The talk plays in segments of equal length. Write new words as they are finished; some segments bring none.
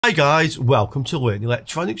Hi guys, welcome to Learn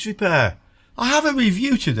Electronics Repair. I have a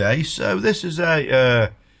review today, so this is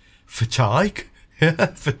a FTIKE.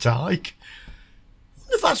 FTIKE. I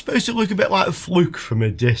wonder if that's supposed to look a bit like a fluke from a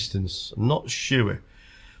distance. I'm not sure.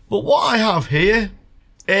 But what I have here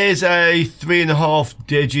is a 3.5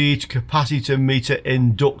 digit capacitor meter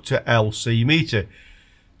inductor LC meter.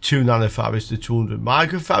 2 nanofarads to 200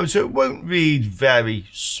 microfarads, so it won't read very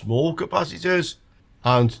small capacitors.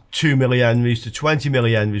 And 2 millihenries to 20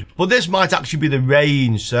 millihenries, but this might actually be the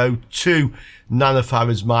range, so 2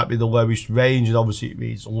 nanofarads might be the lowest range, and obviously it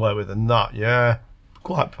reads lower than that, yeah,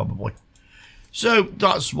 quite probably. So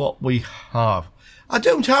that's what we have. I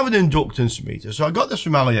don't have an inductance meter, so I got this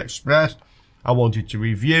from AliExpress. I wanted to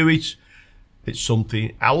review it. It's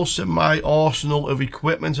something else in my arsenal of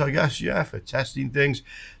equipment, I guess, yeah, for testing things.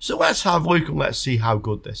 So let's have a look and let's see how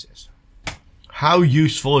good this is. How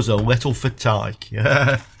useful is a little FTIKE?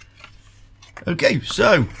 Yeah. Okay,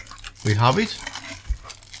 so we have it.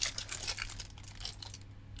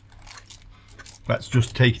 Let's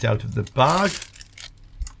just take it out of the bag.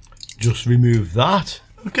 Just remove that.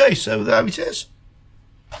 Okay, so there it is.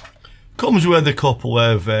 Comes with a couple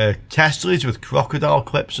of testers with crocodile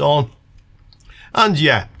clips on. And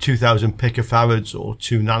yeah, 2000 picofarads or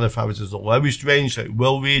 2 nanofarads is the lowest range, so it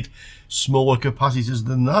will read smaller capacitors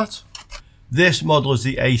than that. This model is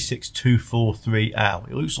the A6243L.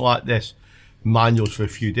 It looks like this. Manuals for a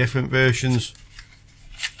few different versions.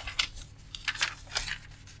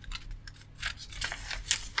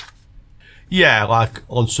 Yeah, like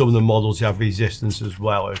on some of the models you have resistance as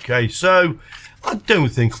well. Okay, so I don't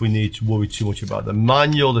think we need to worry too much about the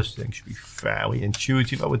manual. This thing should be fairly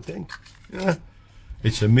intuitive, I would think. Yeah,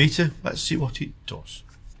 it's a meter. Let's see what it does.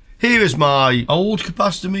 Here is my old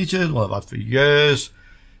capacitor meter, what I've had for years.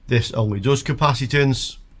 This only does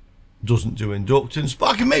capacitance, doesn't do inductance, but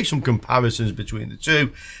I can make some comparisons between the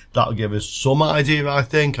two. That'll give us some idea, I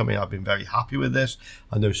think. I mean, I've been very happy with this.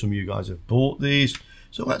 I know some of you guys have bought these,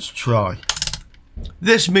 so let's try.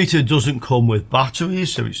 This meter doesn't come with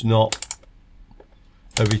batteries, so it's not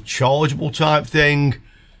a rechargeable type thing.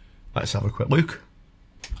 Let's have a quick look.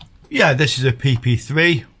 Yeah, this is a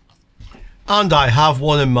PP3, and I have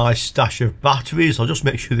one in my stash of batteries. I'll just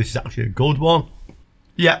make sure this is actually a good one.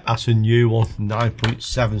 Yeah, that's a new one,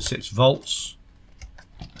 9.76 volts.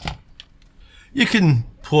 You can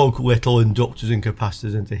plug little inductors and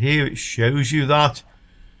capacitors into here. It shows you that.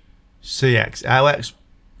 CXLX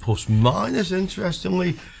plus minus,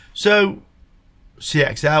 interestingly. So,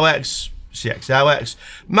 CXLX,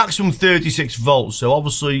 maximum 36 volts. So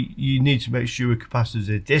obviously you need to make sure your capacitors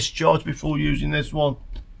are discharged before using this one.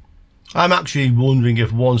 I'm actually wondering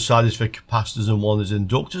if one side is for capacitors and one is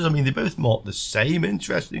inductors. I mean, they both mark the same,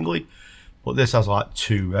 interestingly, but this has like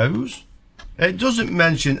 2 rows. It doesn't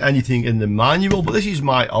mention anything in the manual, but this is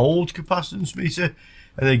my old capacitance meter,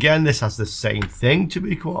 and again, this has the same thing, to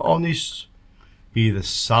be quite honest, either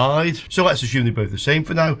side. So let's assume they're both the same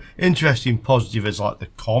for now. Interesting positive is like the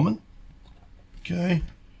common. Okay,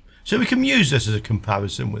 so we can use this as a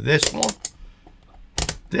comparison with this one.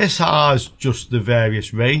 This has just the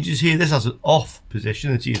various ranges here. This has an off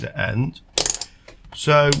position at either end.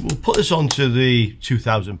 So we'll put this onto the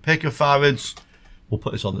 2000 picofarads. We'll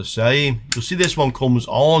put this on the same. You'll see this one comes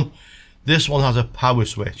on. This one has a power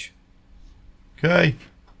switch. Okay.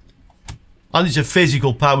 And it's a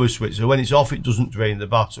physical power switch, so when it's off, it doesn't drain the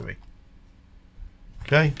battery.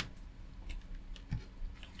 Okay.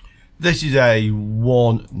 This is a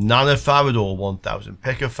 1 nanofarad or 1000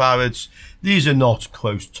 picofarads. These are not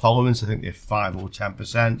close tolerance. I think they're 5 or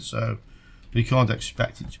 10%, so we can't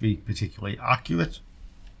expect it to be particularly accurate.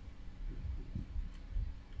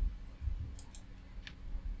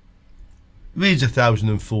 Reads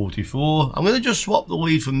 1044. I'm going to just swap the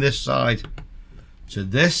lead from this side to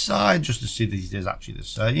this side just to see that it is actually the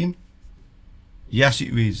same. Yes,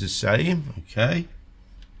 it reads the same. Okay.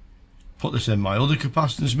 Put this in my other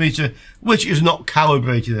capacitance meter, which is not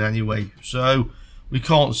calibrated in any way, so we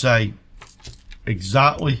can't say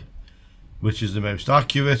exactly which is the most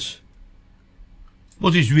accurate,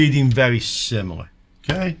 but it's reading very similar.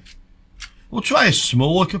 Okay, we'll try a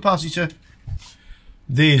smaller capacitor.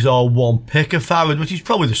 These are 1 picofarad, which is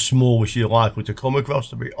probably the smallest you're likely to come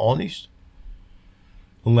across, to be honest,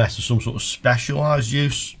 unless there's some sort of specialized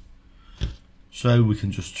use. So we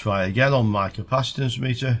can just try again on my capacitance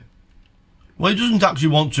meter. Well, it doesn't actually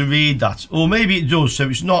want to read that, or maybe it does, so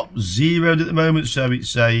it's not zeroed at the moment, so it's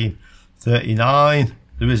saying 39.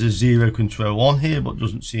 There is a 0 control on here, but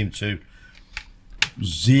doesn't seem to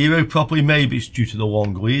zero properly. Maybe it's due to the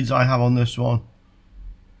long leads I have on this one.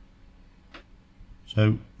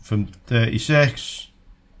 So from 36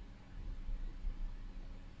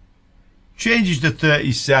 changes to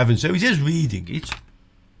 37, so it is reading it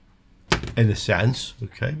in a sense.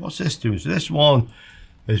 Okay, what's this doing? So this one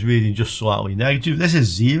is reading just slightly negative. This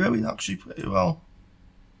is zeroing actually pretty well.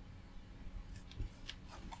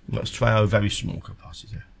 Let's try our very small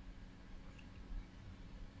capacitor.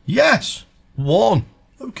 Yes, 1.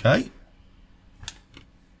 Okay,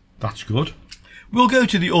 that's good. We'll go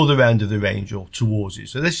to the other end of the range or towards it.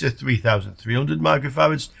 So this is a 3300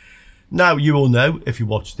 microfarads. Now you will know, if you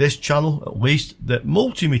watch this channel at least, that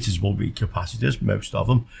multimeters will read capacitors, most of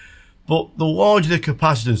them. But the larger the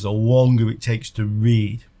capacitors, the longer it takes to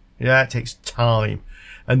read. Yeah, it takes time.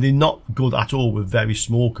 And they're not good at all with very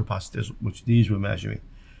small capacitors, which these were measuring.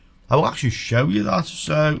 I will actually show you that.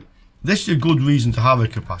 So this is a good reason to have a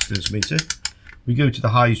capacitance meter. We go to the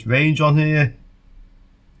highest range on here.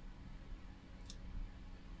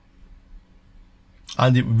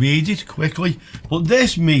 And it reads it quickly, but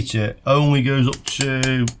this meter only goes up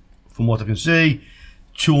to, from what I can see,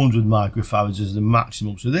 200 microfarads is the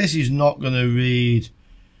maximum. So this is not going to read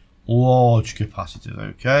large capacitors,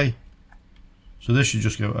 okay? So this should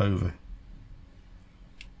just go over.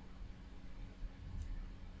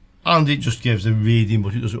 And it just gives a reading,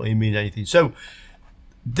 but it doesn't really mean anything. So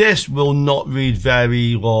this will not read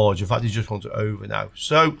very large. In fact, it's just gone to over now.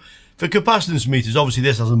 So for capacitance meters, obviously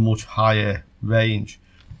this has a much higher range.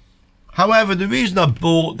 However, the reason I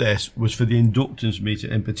bought this was for the inductance meter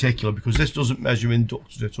in particular, because this doesn't measure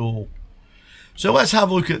inductors at all. So let's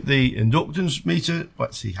have a look at the inductance meter.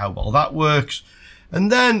 Let's see how well that works.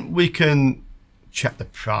 And then we can check the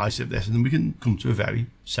price of this, and then we can come to a very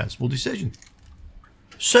sensible decision.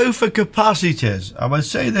 So for capacitors, I would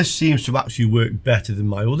say this seems to actually work better than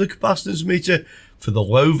my other capacitance meter for the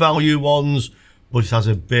low value ones, but it has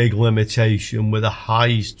a big limitation with the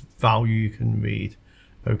highest value you can read.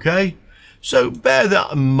 Okay, so bear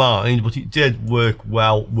that in mind, but it did work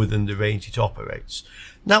well within the range it operates.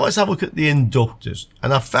 Now let's have a look at the inductors,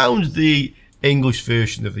 and I found the English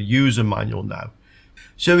version of the user manual now,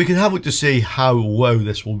 so we can have a look to see how low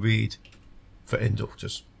this will read for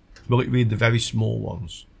inductors. Will it read the very small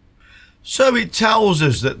ones? So it tells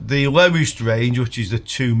us that the lowest range, which is the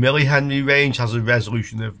 2 millihenry range, has a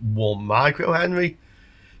resolution of 1 microhenry.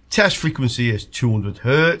 Test frequency is 200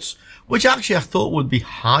 Hertz, which actually I thought would be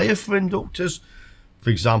higher for inductors. For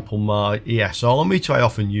example, my ESR meter I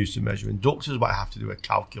often use to measure inductors, but I have to do a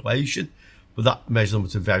calculation. But that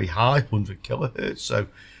measurement is very high, 100 kilohertz. So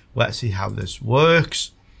let's see how this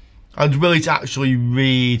works. And will it actually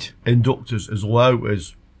read inductors as low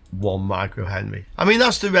as 1 microhenry? I mean,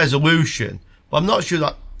 that's the resolution, but I'm not sure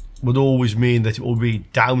that would always mean that it will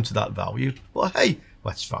read down to that value. But hey,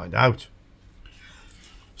 let's find out.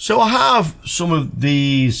 So I have some of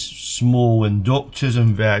these small inductors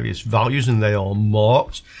and various values, and they are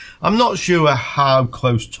marked. I'm not sure how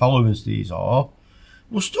close tolerance these are.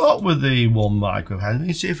 We'll start with the 1 microhenry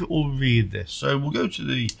and see if it will read this. So we'll go to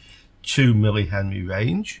the 2 millihenry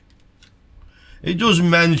range. It does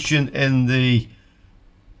mention in the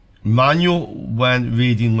manual, when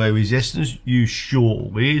reading low resistance, use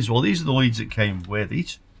short leads. Well, these are the leads that came with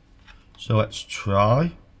it. So let's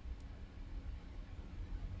try.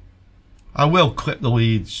 I will clip the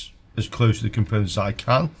leads as close to the components as I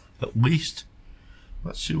can, at least.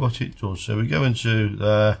 Let's see what it does. So we go into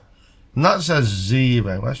there, and that says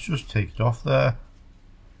 0. Let's just take it off there.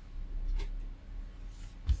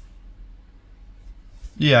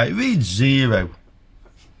 Yeah, it reads 0.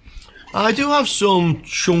 I do have some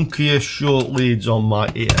chunkier short leads on my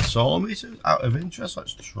ESR meter. Out of interest,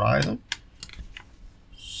 let's try them.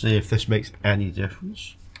 See if this makes any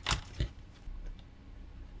difference.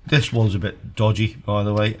 This one's a bit dodgy, by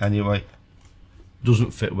the way, anyway.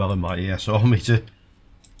 Doesn't fit well in my ESR meter.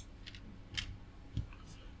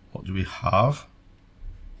 What do we have?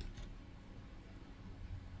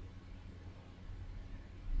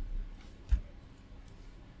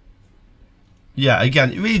 Yeah,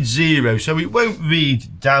 again, it reads 0, so it won't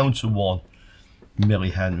read down to 1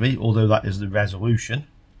 millihenry, although that is the resolution.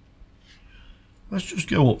 Let's just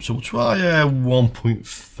go up, so we'll try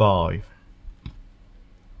 1.5.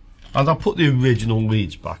 And I'll put the original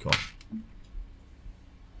leads back on.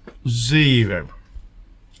 0.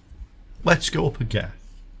 Let's go up again.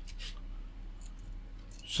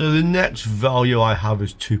 So the next value I have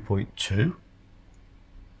is 2.2.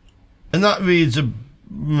 And that reads a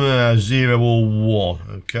 0 or 1,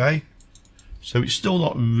 okay? So it's still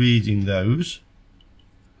not reading those.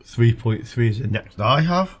 3.3 is the next I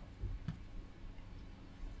have.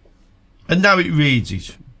 And now it reads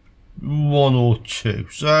it. 1 or 2.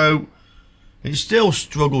 So it still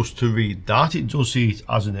struggles to read that. It does see it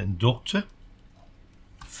as an inductor.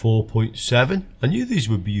 4.7. I knew these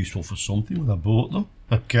would be useful for something when I bought them.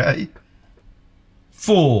 Okay.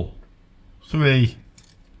 4, 3,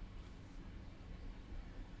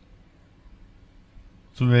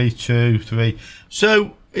 3, 2, 3.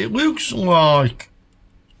 So it looks like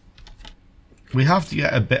we have to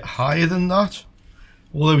get a bit higher than that.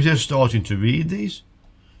 Although we're just starting to read these.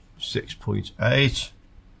 6.8.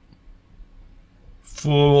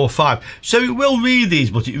 4 or 5. So it will read these,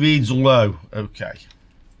 but it reads low. Okay.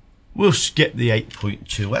 We'll skip the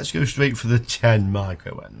 8.2. Let's go straight for the 10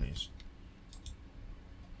 microhenries.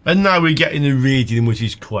 And now we're getting a reading which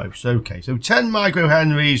is close. Okay, so 10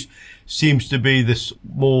 microhenries seems to be the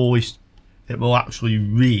smallest it will actually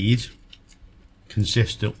read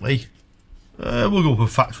consistently. We'll go for a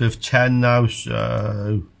factor of 10 now,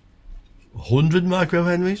 so 100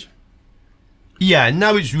 microhenries. Yeah,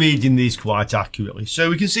 now it's reading these quite accurately. So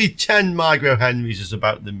we can see 10 microhenries is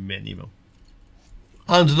about the minimum.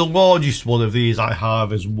 And the largest one of these I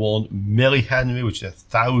have is 1 millihenry, which is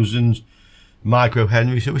 1,000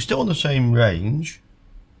 microhenry. So we're still in the same range.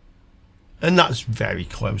 And that's very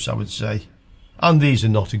close, I would say. And these are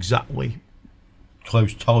not exactly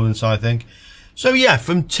close tolerance, I think. So yeah,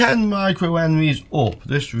 from 10 microhenries up,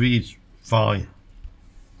 this reads fine.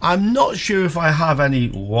 I'm not sure if I have any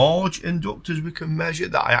large inductors we can measure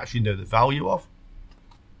that I actually know the value of.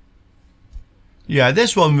 Yeah,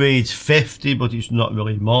 this one reads 50, but it's not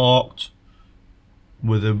really marked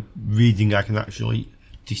with a reading I can actually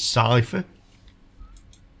decipher.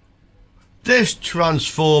 This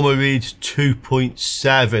transformer reads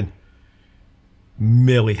 2.7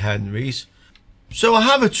 millihenries. So I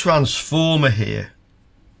have a transformer here.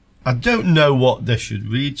 I don't know what this should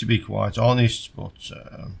read, to be quite honest, but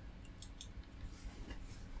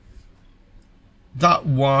that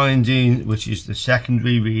winding, which is the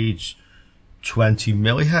secondary, reads 20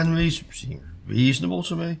 millihenries. Seems reasonable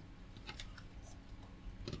to me.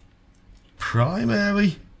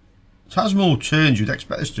 Primary, it has more turns. You'd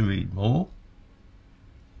expect this to read more.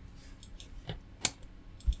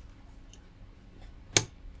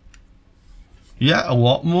 Yeah, a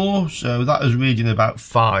lot more. So that is reading about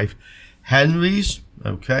 5 henries.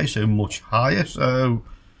 Okay, so much higher. So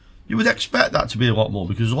you would expect that to be a lot more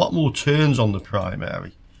because there's a lot more turns on the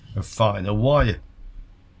primary of finer wire.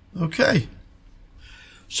 Okay.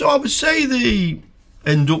 So I would say the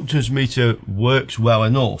inductance meter works well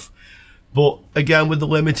enough. But again, with the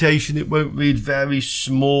limitation, it won't read very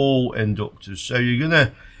small inductors. So you're going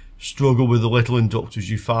to struggle with the little inductors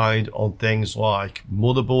you find on things like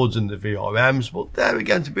motherboards and the VRMs. But there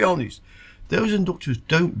again, to be honest, those inductors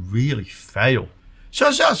don't really fail.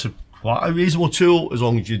 So that's quite a reasonable tool as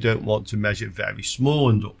long as you don't want to measure very small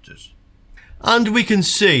inductors. And we can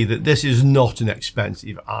see that this is not an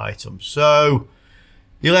expensive item. So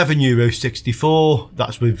 €11.64,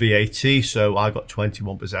 that's with VAT, so I got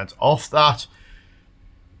 21% off that,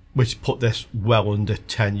 which put this well under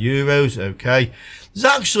 €10. Okay, there's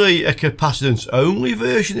actually a capacitance only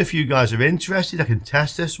version if you guys are interested. I can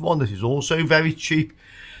test this one. This is also very cheap,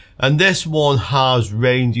 and this one has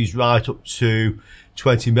ranges right up to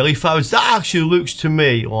 20 millifarads. That actually looks to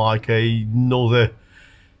me like another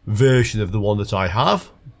version of the one that I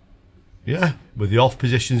have. Yeah, with the off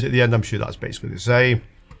positions at the end. I'm sure that's basically the same.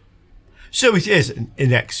 So it is an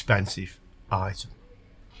inexpensive item.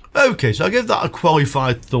 Okay, so I give that a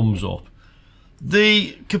qualified thumbs up.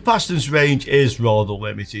 The capacitance range is rather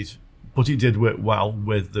limited, but it did work well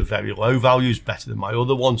with the very low values, better than my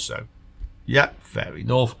other one, so yeah, fair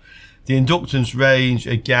enough. The inductance range,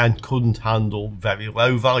 again, couldn't handle very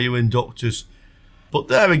low value inductors, but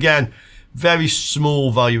there again, very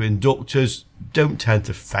small value inductors don't tend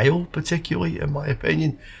to fail particularly, in my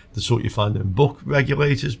opinion. The sort you find in buck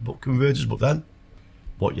regulators, buck converters, but then,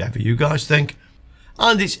 whatever you guys think.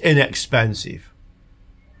 And it's inexpensive.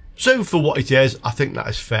 So for what it is, I think that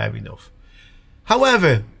is fair enough.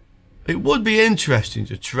 However, it would be interesting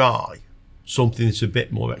to try something that's a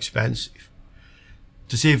bit more expensive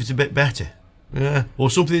to see if it's a bit better. Yeah, or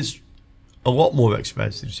something that's a lot more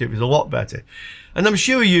expensive to see if it's a lot better. And I'm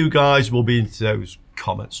sure you guys will be into those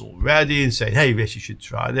comments already and saying, hey Rich, you should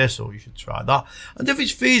try this or you should try that. And if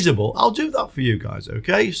it's feasible, I'll do that for you guys,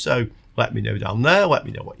 okay? So let me know down there, let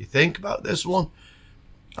me know what you think about this one.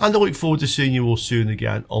 And I look forward to seeing you all soon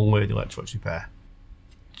again on Learn Electronics Repair.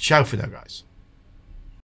 Ciao for now, guys.